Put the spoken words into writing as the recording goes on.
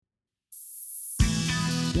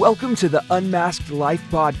Welcome to the Unmasked Life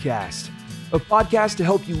Podcast, a podcast to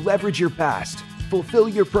help you leverage your past, fulfill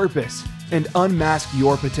your purpose, and unmask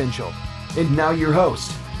your potential. And now your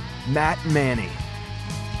host, Matt Manny.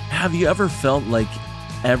 Have you ever felt like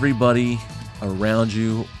everybody around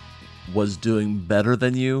you was doing better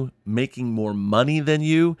than you, making more money than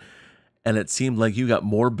you, and it seemed like you got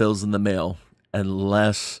more bills in the mail and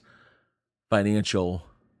less financial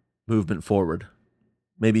movement forward?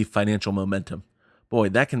 Maybe financial momentum. Boy,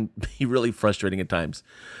 that can be really frustrating at times.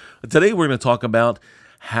 Today, we're going to talk about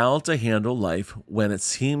how to handle life when it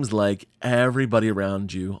seems like everybody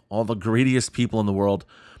around you, all the greediest people in the world,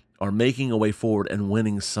 are making a way forward and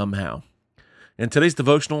winning somehow. And today's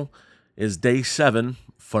devotional is day 7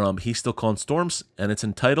 from He Still Calms Storms, and it's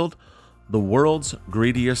entitled, The World's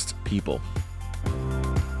Greediest People.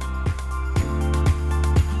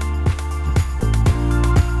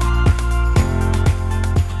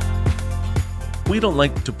 We don't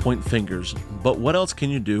like to point fingers, but what else can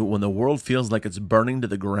you do when the world feels like it's burning to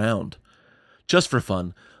the ground? Just for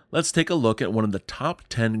fun, let's take a look at one of the top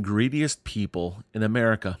 10 greediest people in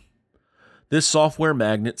America. This software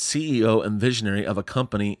magnate, CEO, and visionary of a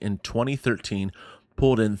company in 2013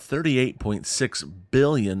 pulled in $38.6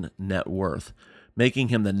 billion net worth, making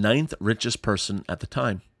him the 9th richest person at the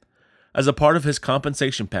time. As a part of his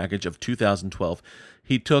compensation package of 2012,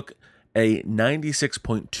 he took a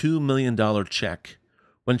 $96.2 million check.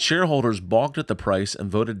 When shareholders balked at the price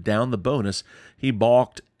and voted down the bonus, he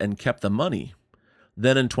balked and kept the money.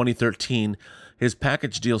 Then in 2013, his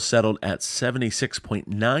package deal settled at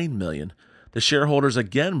 $76.9 million. The shareholders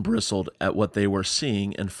again bristled at what they were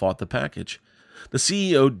seeing and fought the package. The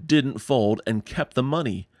CEO didn't fold and kept the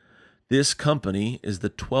money. This company is the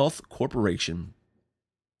 12th corporation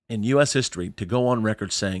in U.S. history to go on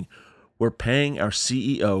record saying, "We're paying our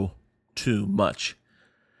CEO too much."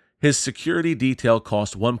 His security detail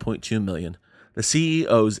cost $1.2 million. The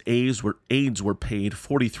CEO's aides were paid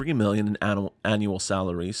 $43 million in annual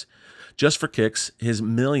salaries. Just for kicks, his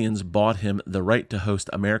millions bought him the right to host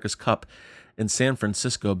America's Cup in San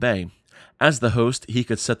Francisco Bay. As the host, he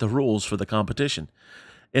could set the rules for the competition.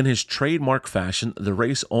 In his trademark fashion, the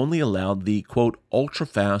race only allowed the, quote,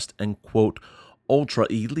 ultra-fast and, quote,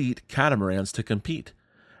 ultra-elite catamarans to compete.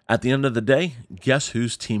 At the end of the day, guess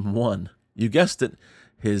whose team won? You guessed it,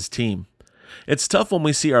 his team. It's tough when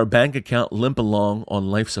we see our bank account limp along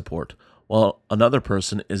on life support, while another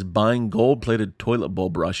person is buying gold-plated toilet bowl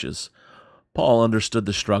brushes. Paul understood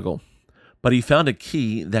the struggle, but he found a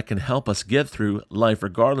key that can help us get through life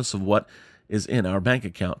regardless of what is in our bank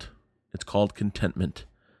account. It's called contentment.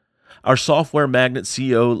 Our software magnate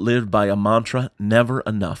CEO lived by a mantra, never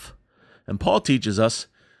enough. And Paul teaches us,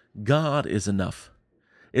 God is enough.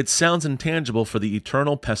 It sounds intangible for the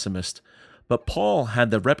eternal pessimist, but Paul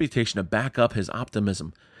had the reputation to back up his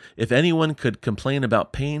optimism. If anyone could complain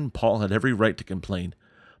about pain, Paul had every right to complain.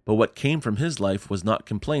 But what came from his life was not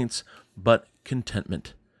complaints, but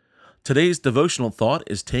contentment. Today's devotional thought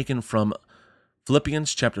is taken from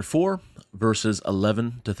Philippians chapter 4, verses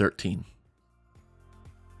 11 to 13.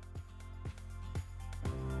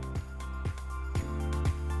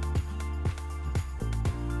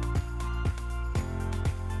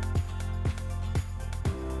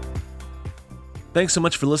 Thanks so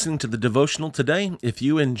much for listening to the devotional today. If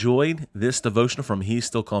you enjoyed this devotional from He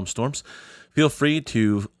Still Calms Storms, feel free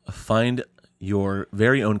to find your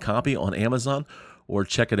very own copy on Amazon or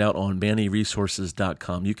check it out on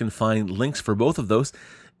MannyResources.com. You can find links for both of those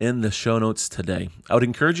in the show notes today. I would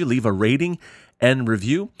encourage you to leave a rating and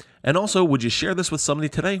review. And also, would you share this with somebody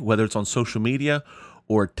today, whether it's on social media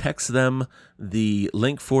or text them the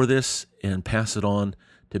link for this and pass it on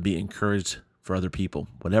to be encouraged for other people,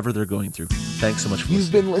 whatever they're going through. Thanks so much for listening.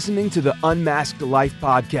 You've been listening to the Unmasked Life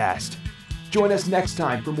Podcast. Join us next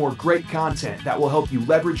time for more great content that will help you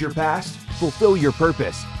leverage your past, fulfill your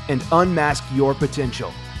purpose, and unmask your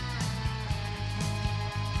potential.